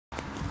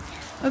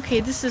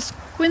Okay, this is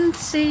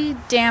Quincy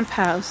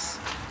Damphouse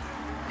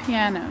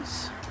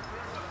pianos.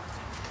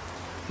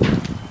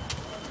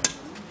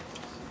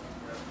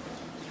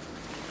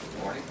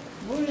 Morning.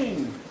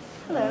 Morning.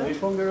 Hello. We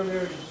phoned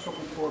earlier just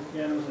looking for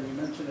pianos and you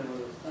mentioned it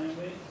was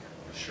Steinway.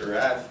 Sure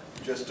have.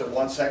 Just in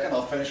 1 second,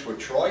 I'll finish with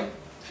Troy.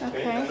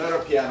 Okay. Another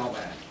piano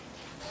man.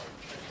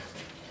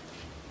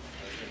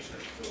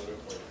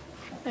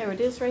 There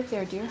it is right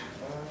there, dear.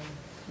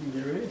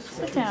 There it is.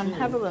 Sit down,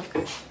 have a look.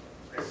 S-C-H-A-R-A.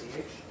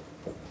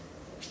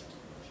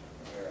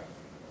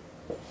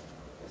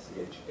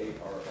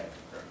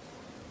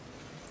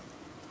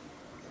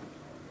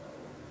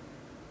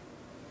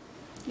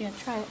 Yeah,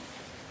 try it.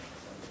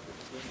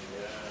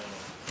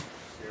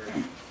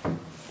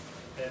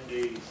 10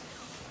 days.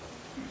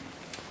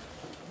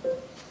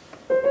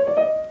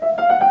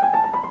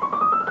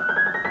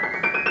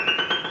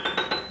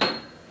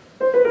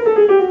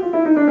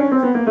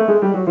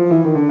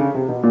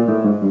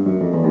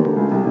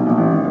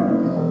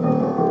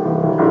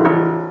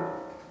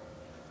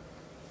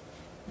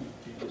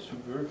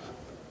 Super.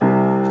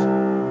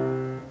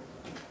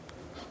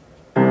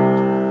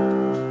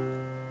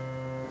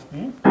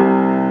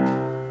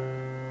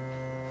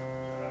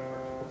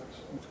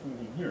 What's going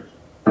on here?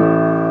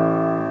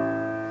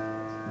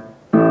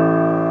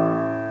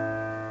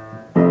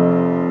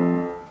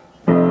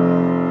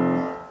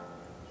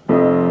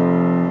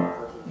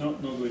 No,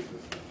 no good.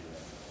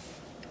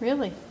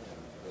 Really?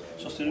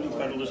 Sustainable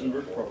pedal doesn't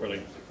work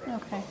properly.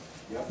 Okay.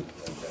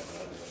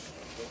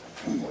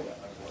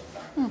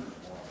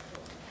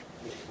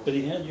 But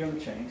he had young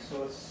changs,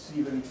 so it's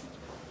even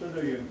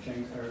other young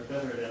changs are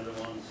better than the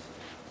ones.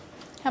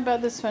 How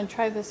about this one?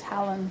 Try this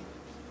Howlin'.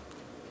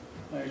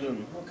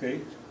 Ireland.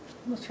 Okay,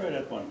 let's try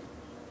that one.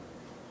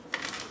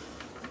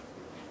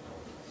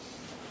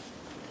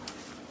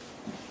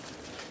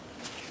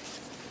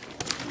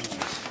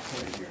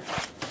 Right here.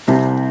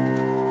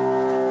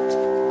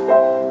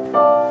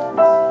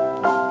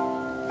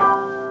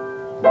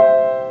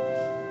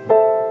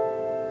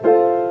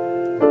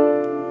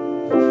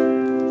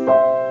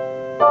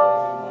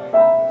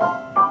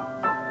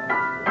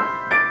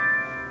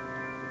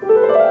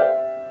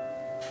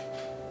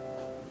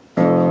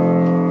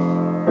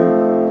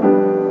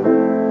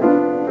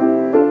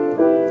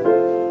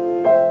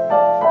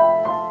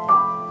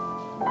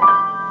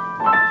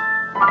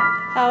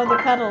 How are the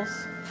pedals?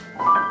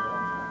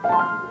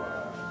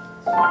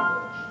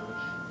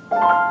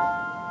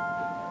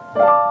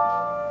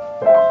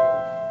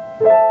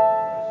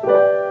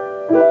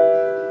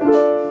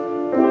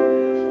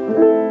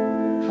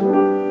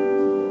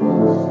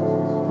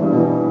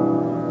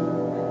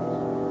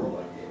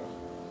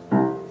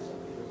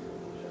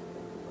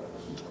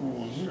 What's going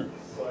on here?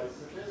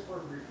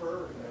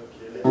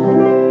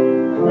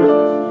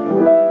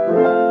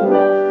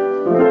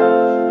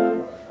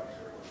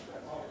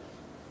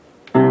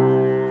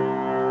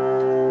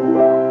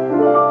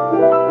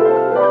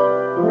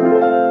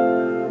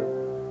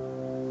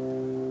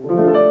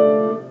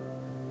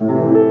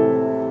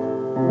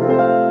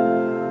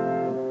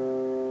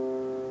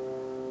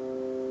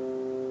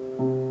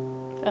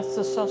 That's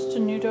the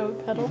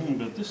sostenuto pedal.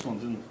 But this one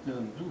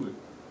didn't do it.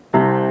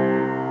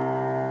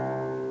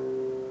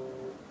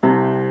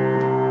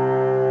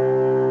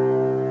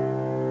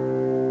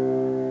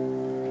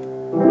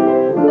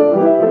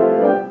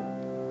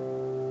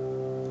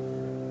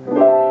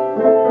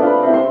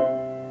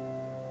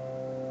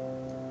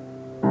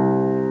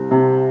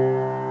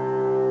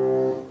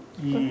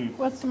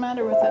 What's the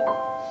matter with it?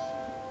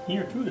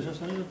 Here too, there's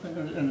just another thing,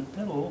 and the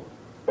pedal.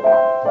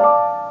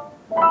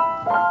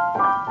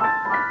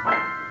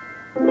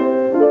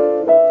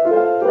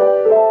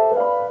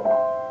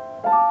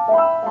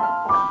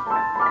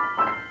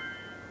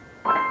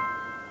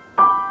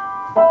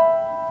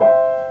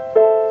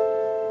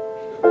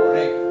 Good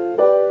morning.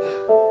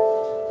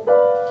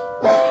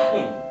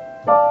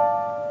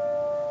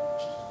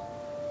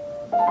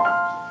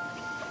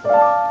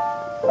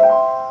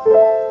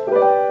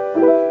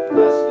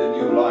 That's the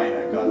new line I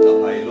got, the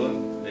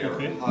Highland. They're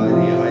Okay.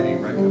 highly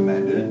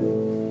recommended.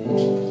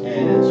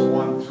 And it's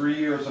won 3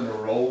 years in a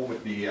row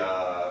with the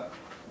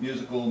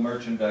musical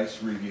merchandise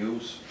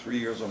reviews. 3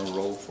 years in a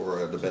row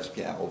for the best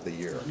piano of the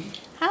year.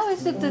 How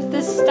is it that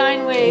this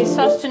Steinway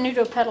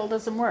sostenuto pedal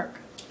doesn't work?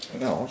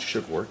 No, it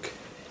should work.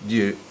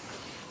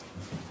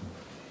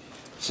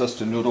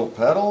 Sostenuto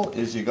pedal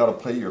is you gotta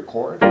play your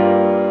chord.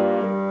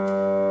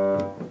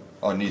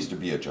 Oh, it needs to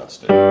be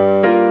adjusted.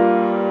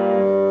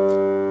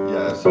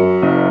 Yes.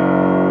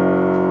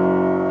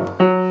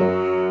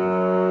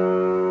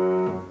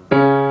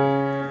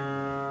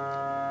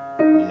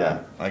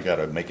 Yeah, I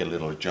gotta make a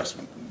little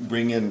adjustment.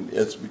 Bring in,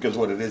 it's because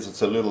what it is,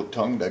 it's a little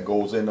tongue that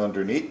goes in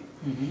underneath,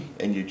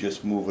 and you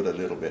just move it a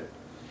little bit.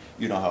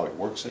 You know how it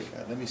works.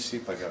 Let me see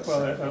if I got a Well,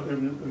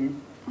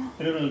 second.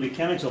 I don't know the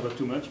mechanics of it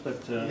too much, but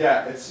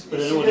Yeah, it's. but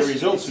I know what the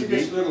results see would be.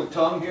 this little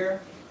tongue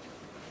here?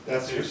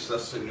 That's your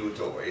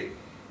sostenuto, eh?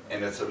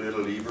 And it's a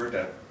little lever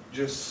that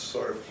just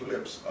sort of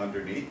flips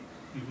underneath.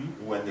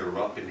 When they're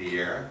up in the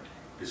air,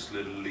 this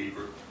little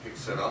lever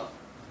picks it up.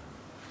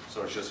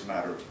 So it's just a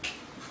matter of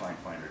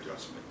fine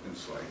adjustment and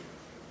slide.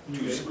 Okay.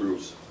 2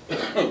 screws.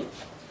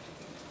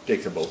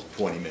 Takes about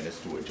 20 minutes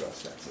to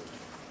adjust, that's it.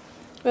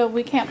 Well,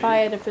 we can't buy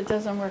it if it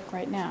doesn't work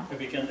right now.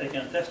 If you can, I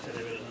can test it if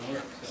it doesn't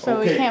work. So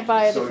we can't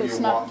buy it if it's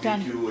not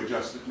done. So you want me to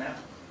adjust it now?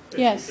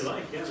 Yes. If you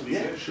like, yeah, it'll be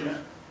Yeah, good, sure. yeah.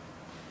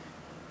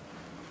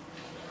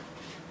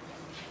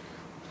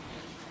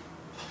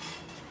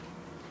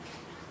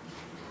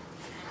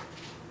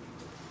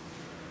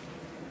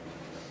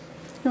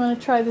 You want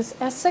to try this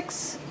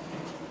Essex?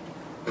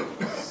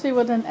 See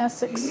what an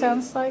Essex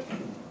sounds like?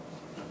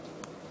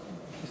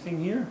 This thing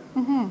here?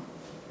 Mm-hmm.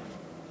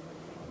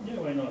 Yeah,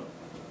 why not?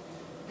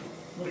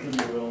 Not gonna be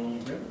well known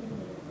brand.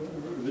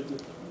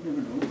 You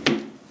never know.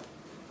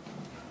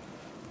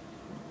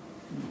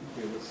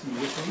 Okay, let's see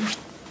this one.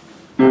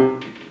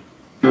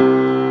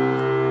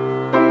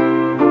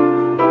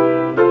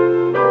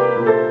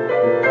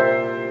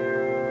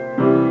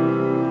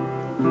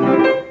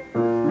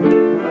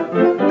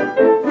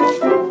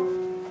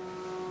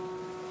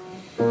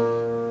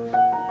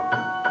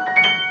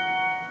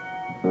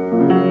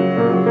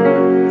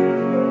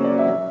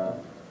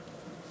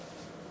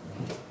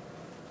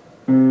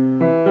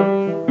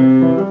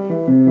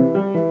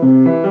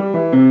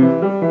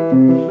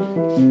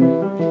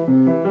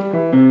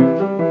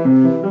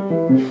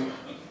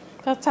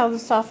 That's how the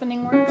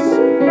softening works.